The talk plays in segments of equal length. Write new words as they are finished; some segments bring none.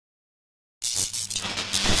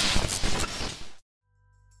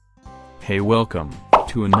Hey, welcome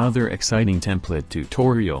to another exciting template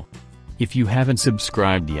tutorial. If you haven't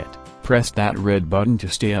subscribed yet, press that red button to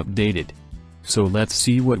stay updated. So let's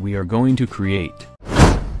see what we are going to create.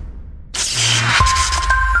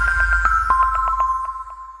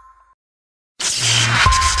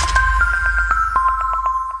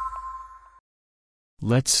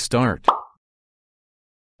 Let's start.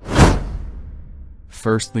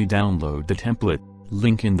 Firstly, download the template,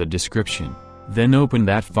 link in the description, then open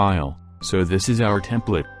that file. So this is our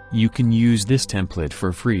template. You can use this template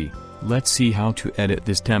for free. Let's see how to edit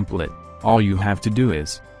this template. All you have to do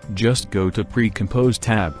is, just go to Pre-Compose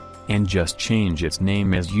tab, and just change its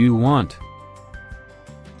name as you want.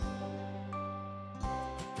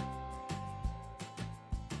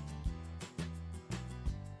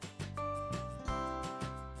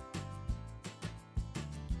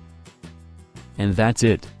 And that's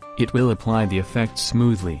it. It will apply the effect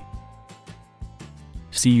smoothly.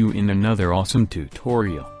 See you in another awesome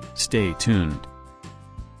tutorial. Stay tuned.